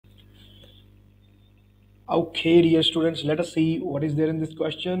Okay, dear students, let us see what is there in this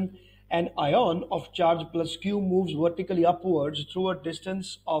question. An ion of charge plus q moves vertically upwards through a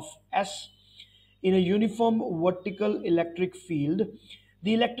distance of s in a uniform vertical electric field.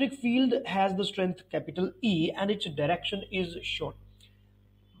 The electric field has the strength capital E and its direction is shown.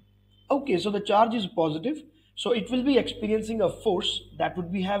 Okay, so the charge is positive, so it will be experiencing a force that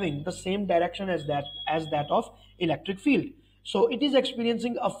would be having the same direction as that of electric field. So it is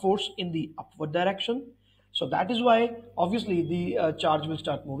experiencing a force in the upward direction. So that is why obviously the charge will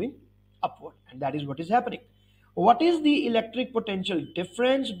start moving upward, and that is what is happening. What is the electric potential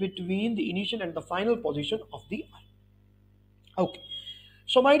difference between the initial and the final position of the ion? Okay.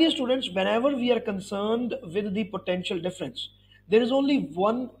 So, my dear students, whenever we are concerned with the potential difference, there is only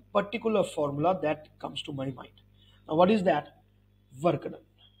one particular formula that comes to my mind. Now, what is that? Work done.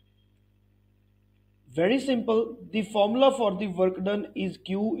 Very simple. The formula for the work done is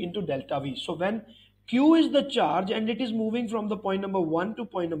Q into delta V. So, when Q is the charge and it is moving from the point number 1 to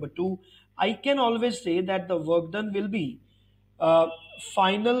point number 2, I can always say that the work done will be uh,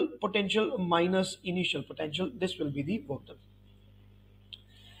 final potential minus initial potential. This will be the work done.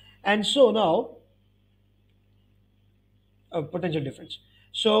 And so now potential difference.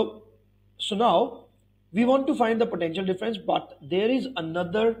 So now we want to find the potential difference, but there is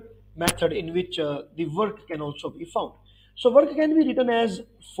another method in which the work can also be found. So work can be written as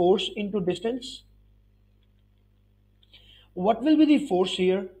force into distance. What will be the force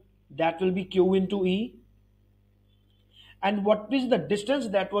here? That will be Q into E. And what is the distance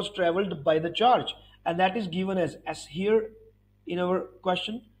that was traveled by the charge? And that is given as S here in our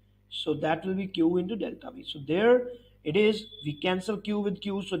question. So that will be Q into delta V. So there it is. We cancel Q with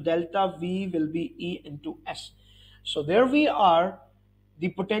Q. So delta V will be E into S. So there we are. The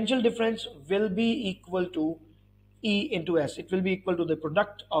potential difference will be equal to E into S. It will be equal to the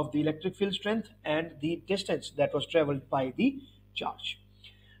product of the electric field strength and the distance that was traveled by the charge.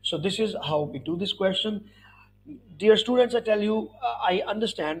 So this is how we do this question. Dear students, I tell you, I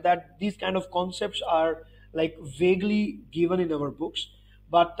understand that these kind of concepts are like vaguely given in our books,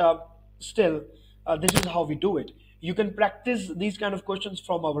 but still, this is how we do it. You can practice these kind of questions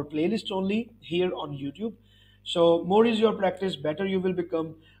from our playlist only here on YouTube. So more is your practice, better you will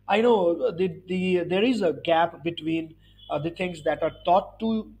become. I know there is a gap between the things that are taught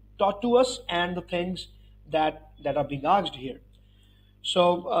to us and the things that are being asked here.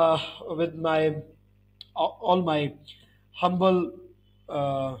 So, with my all my humble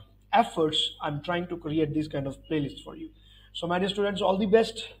efforts, I'm trying to create these kind of playlists for you. So, my dear students, all the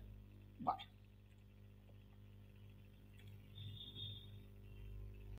best. Bye.